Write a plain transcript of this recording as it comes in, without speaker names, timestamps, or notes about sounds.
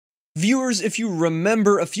Viewers, if you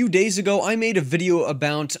remember, a few days ago, I made a video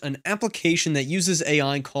about an application that uses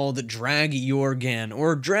AI called DragGAN,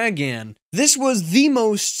 or DragGAN. This was the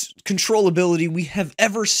most controllability we have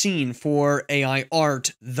ever seen for AI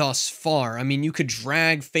art thus far. I mean, you could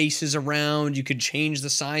drag faces around, you could change the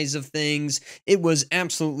size of things. It was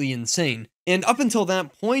absolutely insane. And up until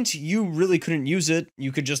that point, you really couldn't use it.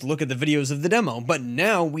 You could just look at the videos of the demo. But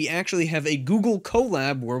now we actually have a Google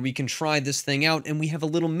collab where we can try this thing out, and we have a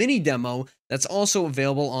little mini demo that's also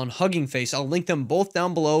available on Hugging Face. I'll link them both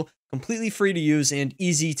down below. Completely free to use and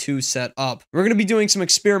easy to set up. We're going to be doing some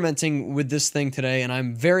experimenting with this thing today, and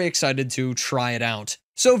I'm very excited to try it out.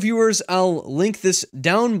 So viewers, I'll link this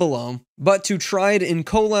down below, but to try it in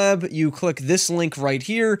collab, you click this link right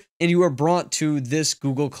here, and you are brought to this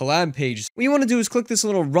Google collab page. What you want to do is click this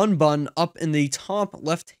little run button up in the top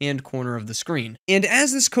left-hand corner of the screen. And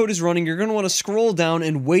as this code is running, you're going to want to scroll down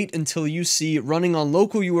and wait until you see running on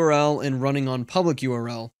local URL and running on public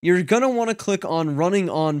URL. You're going to want to click on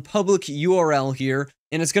running on public URL here,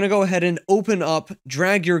 and it's going to go ahead and open up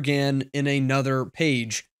DragGAN in another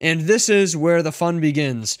page. And this is where the fun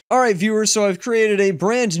begins. Alright viewers, so I've created a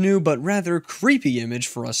brand new but rather creepy image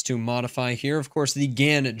for us to modify here. Of course, the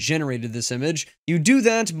GAN generated this image. You do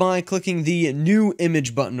that by clicking the new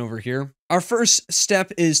image button over here. Our first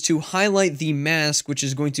step is to highlight the mask, which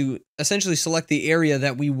is going to essentially select the area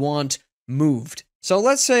that we want moved. So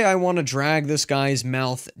let's say I want to drag this guy's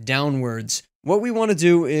mouth downwards. What we want to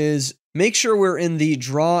do is make sure we're in the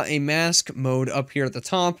draw a mask mode up here at the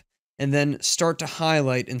top, and then start to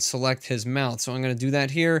highlight and select his mouth. So I'm going to do that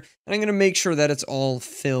here, and I'm going to make sure that it's all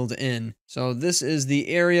filled in. So this is the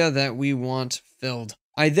area that we want filled.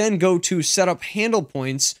 I then go to set up handle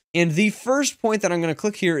points, and the first point that I'm going to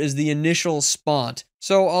click here is the initial spot.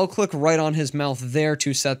 So I'll click right on his mouth there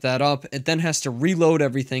to set that up. It then has to reload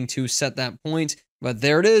everything to set that point. But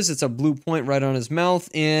there it is, it's a blue point right on his mouth,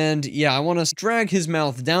 and yeah, I want to drag his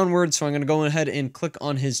mouth downward, so I'm going to go ahead and click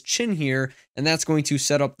on his chin here, and that's going to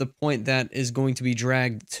set up the point that is going to be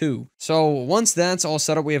dragged to. So once that's all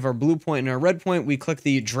set up, we have our blue point and our red point, we click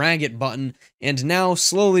the drag it button, and now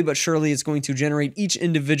slowly but surely it's going to generate each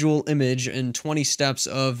individual image in 20 steps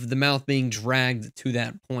of the mouth being dragged to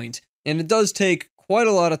that point. And it does take quite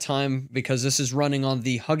a lot of time because this is running on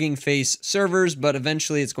the Hugging Face servers, but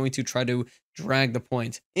eventually it's going to try to drag the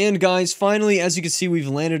point. And guys, finally, as you can see, we've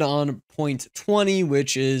landed on point 20,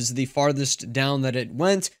 which is the farthest down that it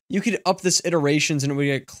went. You could up this iterations and it would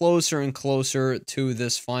get closer and closer to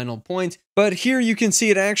this final point. But here you can see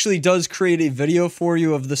it actually does create a video for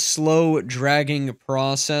you of the slow dragging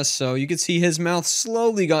process. So you can see his mouth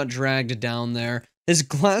slowly got dragged down there. His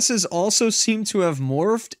glasses also seem to have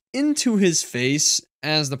morphed into his face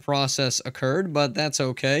as the process occurred, but that's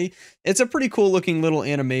okay. It's a pretty cool looking little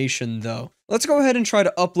animation though. Let's go ahead and try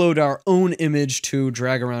to upload our own image to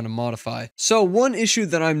drag around and modify. So one issue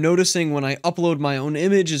that I'm noticing when I upload my own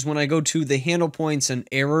image is when I go to the handle points, an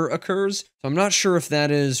error occurs. So I'm not sure if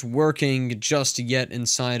that is working just yet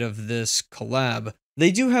inside of this collab.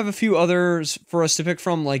 They do have a few others for us to pick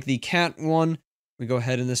from, like the cat one. We go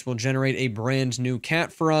ahead and this will generate a brand new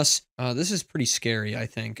cat for us. This is pretty scary, I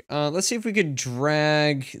think. Let's see if we could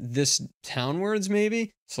drag this downwards,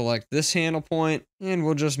 maybe. Select this handle point, and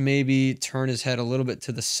we'll just maybe turn his head a little bit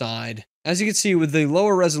to the side. As you can see, with the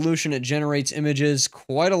lower resolution, it generates images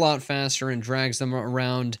quite a lot faster and drags them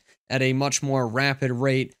around at a much more rapid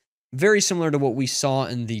rate. Very similar to what we saw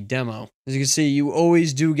in the demo. As you can see, you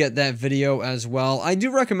always do get that video as well. I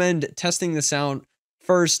do recommend testing this out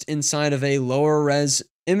first inside of a lower res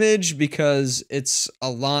image because it's a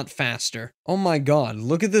lot faster. Oh my god,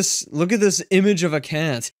 look at this image of a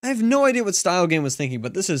cat. I have no idea what StyleGAN was thinking,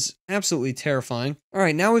 but this is absolutely terrifying.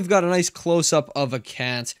 Alright, now we've got a nice close-up of a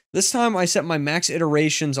cat. This time I set my max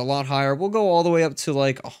iterations a lot higher. We'll go all the way up to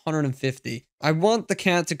like 150. I want the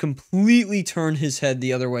cat to completely turn his head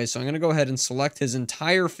the other way, so I'm going to go ahead and select his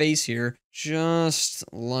entire face here, just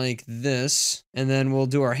like this. And then we'll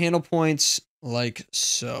do our handle points like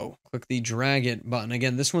so. Click the drag it button.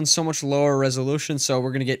 Again, this one's so much lower resolution, so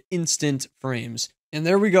we're going to get instant frames. And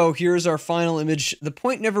there we go. Here's our final image. The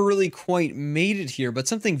point never really quite made it here, but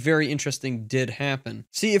something very interesting did happen.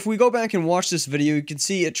 See, if we go back and watch this video, you can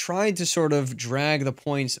see it tried to sort of drag the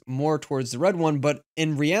points more towards the red one, but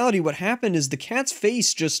in reality, what happened is the cat's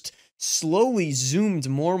face just slowly zoomed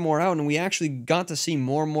more and more out, and we actually got to see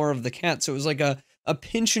more and more of the cat. So it was like a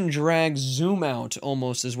pinch and drag zoom out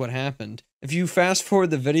almost is what happened. If you fast forward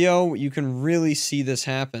the video, you can really see this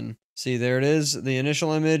happen. See, there it is, the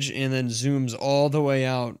initial image, and then zooms all the way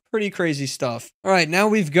out. Pretty crazy stuff. All right, now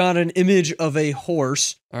we've got an image of a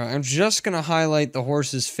horse. All right, I'm just going to highlight the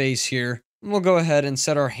horse's face here. We'll go ahead and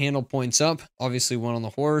set our handle points up, obviously one on the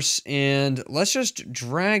horse, and let's just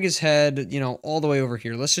drag his head, all the way over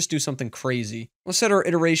here. Let's just do something crazy. We'll set our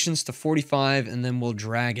iterations to 45, and then we'll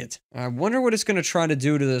drag it. I wonder what it's going to try to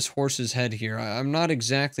do to this horse's head here. I'm not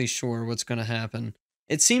exactly sure what's going to happen.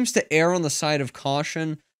 It seems to err on the side of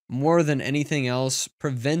caution more than anything else,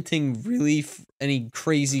 preventing really any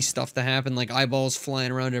crazy stuff to happen, like eyeballs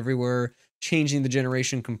flying around everywhere, changing the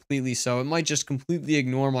generation completely. So it might just completely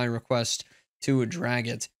ignore my request to drag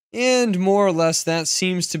it. And more or less that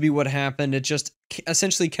seems to be what happened. It just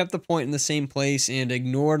essentially kept the point in the same place and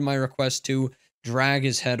ignored my request to drag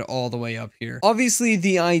his head all the way up here. Obviously,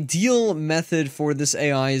 the ideal method for this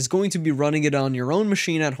AI is going to be running it on your own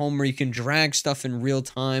machine at home where you can drag stuff in real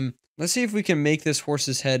time. Let's see if we can make this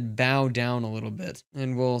horse's head bow down a little bit.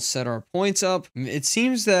 And we'll set our points up. It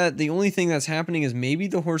seems that the only thing that's happening is maybe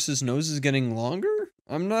the horse's nose is getting longer?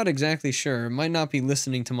 I'm not exactly sure. It might not be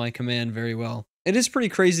listening to my command very well. It is pretty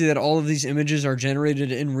crazy that all of these images are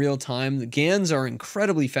generated in real time. The GANs are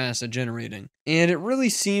incredibly fast at generating. And it really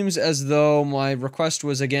seems as though my request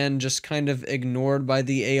was, again, just kind of ignored by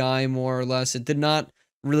the AI more or less. It did not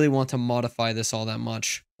really want to modify this all that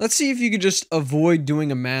much. Let's see if you could just avoid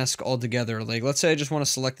doing a mask altogether. Like, let's say I just want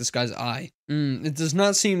to select this guy's eye. It does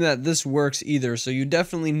not seem that this works either, so you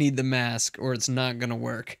definitely need the mask or it's not going to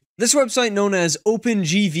work. This website, known as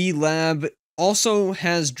OpenGV Lab, also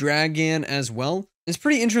has DragGAN as well. It's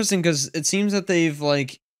pretty interesting because it seems that they've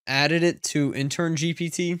added it to Intern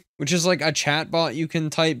GPT, which is like a chatbot you can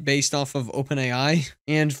type based off of OpenAI.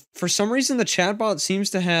 And for some reason, the chatbot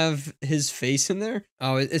seems to have his face in there.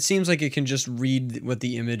 Oh, it seems like it can just read what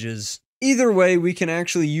the image is. Either way, we can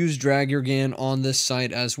actually use DragGAN on this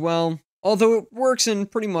site as well. Although it works in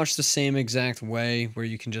pretty much the same exact way, where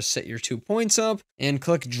you can just set your 2 points up and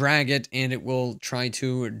click drag it, and it will try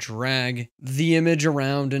to drag the image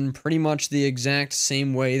around in pretty much the exact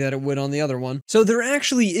same way that it would on the other one. So there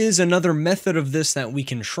actually is another method of this that we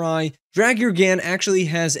can try. DragGAN actually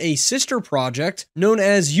has a sister project known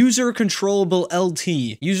as User Controllable LT,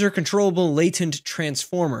 User Controllable Latent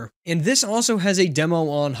Transformer. And this also has a demo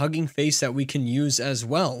on Hugging Face that we can use as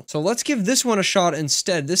well. So let's give this one a shot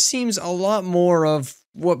instead. This seems a lot more of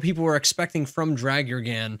what people were expecting from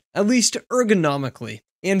DragGAN, at least ergonomically.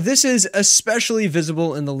 And this is especially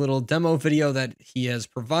visible in the little demo video that he has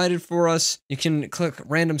provided for us. You can click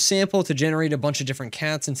random sample to generate a bunch of different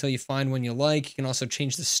cats until you find one you like. You can also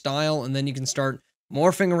change the style, and then you can start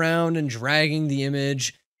morphing around and dragging the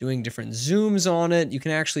image, doing different zooms on it. You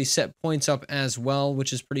can actually set points up as well,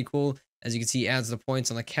 which is pretty cool. As you can see, he adds the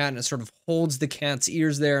points on the cat, and it sort of holds the cat's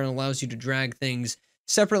ears there and allows you to drag things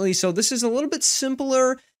separately. So this is a little bit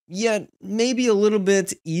simpler, yet maybe a little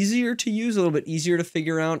bit easier to use, a little bit easier to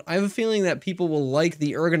figure out. I have a feeling that people will like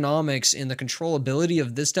the ergonomics and the controllability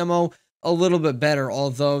of this demo a little bit better,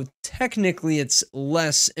 although technically it's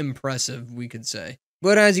less impressive, we could say.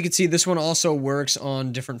 But as you can see, this one also works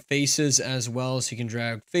on different faces as well, so you can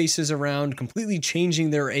drag faces around, completely changing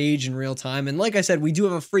their age in real time. And like I said, we do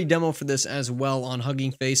have a free demo for this as well on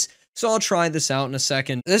Hugging Face, so I'll try this out in a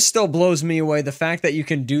second. This still blows me away, the fact that you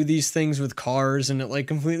can do these things with cars and it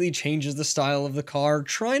completely changes the style of the car,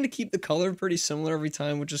 trying to keep the color pretty similar every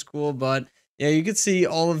time, which is cool. But yeah, you can see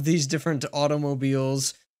all of these different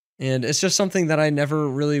automobiles, and it's just something that I never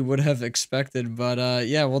really would have expected. But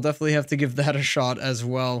yeah, we'll definitely have to give that a shot as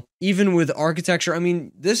well. Even with architecture, I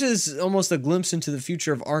mean, this is almost a glimpse into the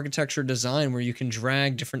future of architecture design, where you can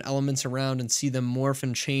drag different elements around and see them morph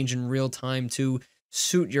and change in real time to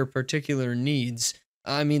suit your particular needs.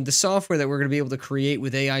 I mean, the software that we're going to be able to create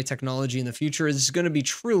with AI technology in the future is going to be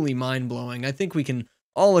truly mind-blowing. I think we can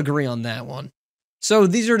all agree on that one. So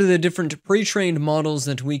these are the different pre-trained models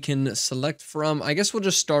that we can select from. I guess we'll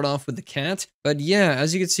just start off with the cat. But yeah,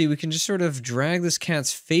 as you can see, we can just sort of drag this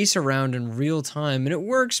cat's face around in real time, and it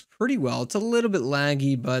works pretty well. It's a little bit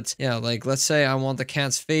laggy, but yeah, let's say I want the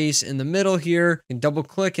cat's face in the middle here. You can double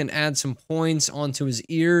click and add some points onto his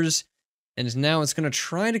ears. And now it's going to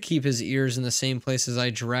try to keep his ears in the same place as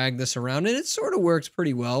I drag this around, and it sort of works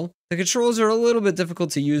pretty well. The controls are a little bit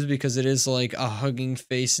difficult to use because it is like a Hugging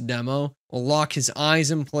Face demo. We'll lock his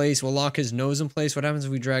eyes in place, we'll lock his nose in place. What happens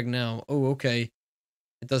if we drag now? Oh, okay.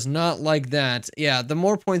 It does not like that. Yeah, the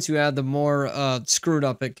more points you add, the more screwed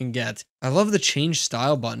up it can get. I love the change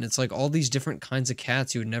style button. It's like all these different kinds of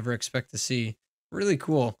cats you would never expect to see. Really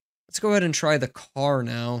cool. Let's go ahead and try the car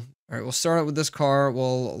now. All right, we'll start out with this car.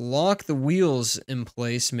 We'll lock the wheels in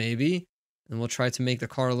place, maybe. And we'll try to make the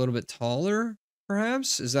car a little bit taller,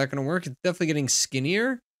 perhaps. Is that going to work? It's definitely getting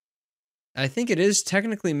skinnier. I think it is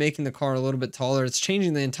technically making the car a little bit taller. It's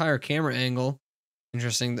changing the entire camera angle.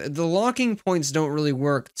 Interesting. The locking points don't really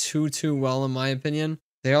work too well in my opinion.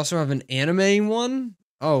 They also have an anime one.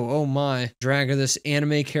 Oh my. Drag this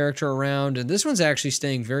anime character around, and this one's actually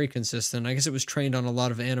staying very consistent. I guess it was trained on a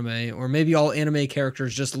lot of anime, or maybe all anime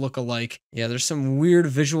characters just look alike. Yeah, there's some weird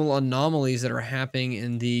visual anomalies that are happening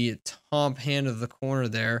in the top hand of the corner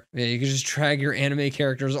there. Yeah, you can just drag your anime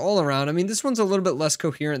characters all around. I mean, this one's a little bit less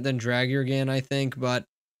coherent than DragGAN, I think, but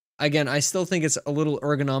again, I still think it's a little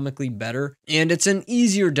ergonomically better, and it's an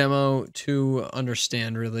easier demo to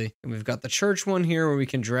understand, really. And we've got the church one here where we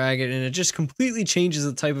can drag it, and it just completely changes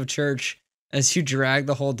the type of church as you drag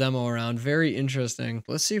the whole demo around. Very interesting.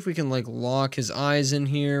 Let's see if we can, like, lock his eyes in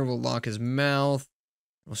here. We'll lock his mouth.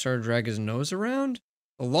 We'll start to drag his nose around.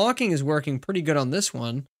 The locking is working pretty good on this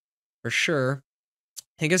one, for sure.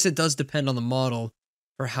 I guess it does depend on the model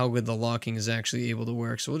for how good the locking is actually able to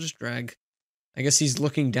work, so we'll just drag. I guess he's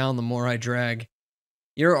looking down the more I drag.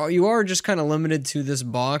 You are just kind of limited to this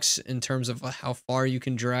box in terms of how far you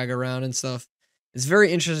can drag around and stuff. It's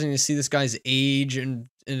very interesting to see this guy's age and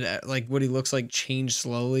like what he looks like change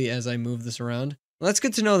slowly as I move this around. Well, that's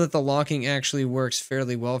good to know that the locking actually works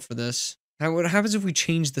fairly well for this. What happens if we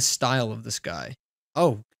change the style of this guy?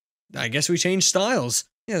 Oh, I guess we change styles.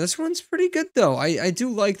 Yeah, this one's pretty good though. I do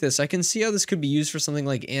like this. I can see how this could be used for something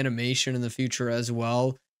like animation in the future as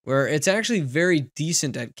well, where it's actually very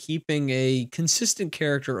decent at keeping a consistent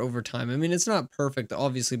character over time. I mean, it's not perfect,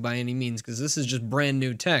 obviously, by any means, because this is just brand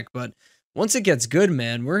new tech, but once it gets good,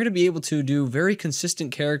 man, we're going to be able to do very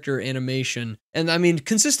consistent character animation. And I mean,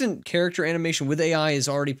 consistent character animation with AI is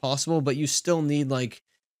already possible, but you still need, like,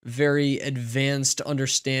 very advanced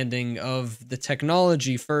understanding of the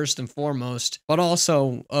technology first and foremost, but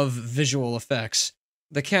also of visual effects.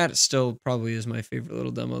 The cat still probably is my favorite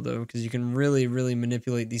little demo, though, because you can really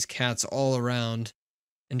manipulate these cats all around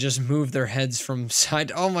and just move their heads from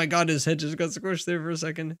side. Oh my god, his head just got squished there for a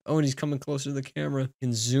second. Oh, and he's coming closer to the camera. You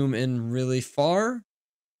can zoom in really far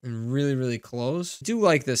and really close. I do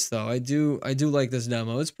like this, though. I do like this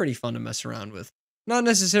demo. It's pretty fun to mess around with. Not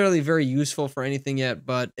necessarily very useful for anything yet,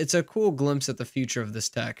 but it's a cool glimpse at the future of this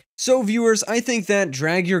tech. So viewers, I think that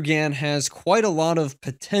DragGAN has quite a lot of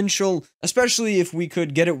potential, especially if we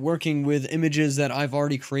could get it working with images that I've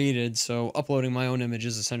already created, so uploading my own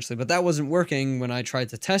images essentially, but that wasn't working when I tried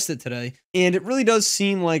to test it today. And it really does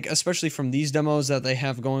seem like, especially from these demos that they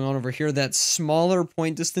have going on over here, that smaller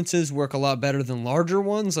point distances work a lot better than larger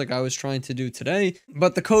ones like I was trying to do today.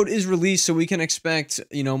 But the code is released, so we can expect,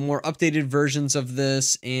 you know, more updated versions of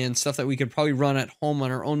this and stuff that we could probably run at home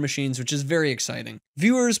on our own machines, which is very exciting.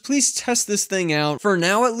 Viewers, please test this thing out. For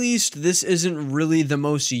now, at least, this isn't really the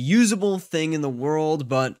most usable thing in the world,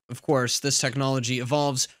 but of course, this technology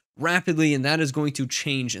evolves rapidly, and that is going to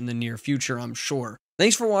change in the near future, I'm sure.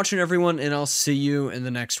 Thanks for watching, everyone, and I'll see you in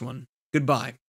the next one. Goodbye.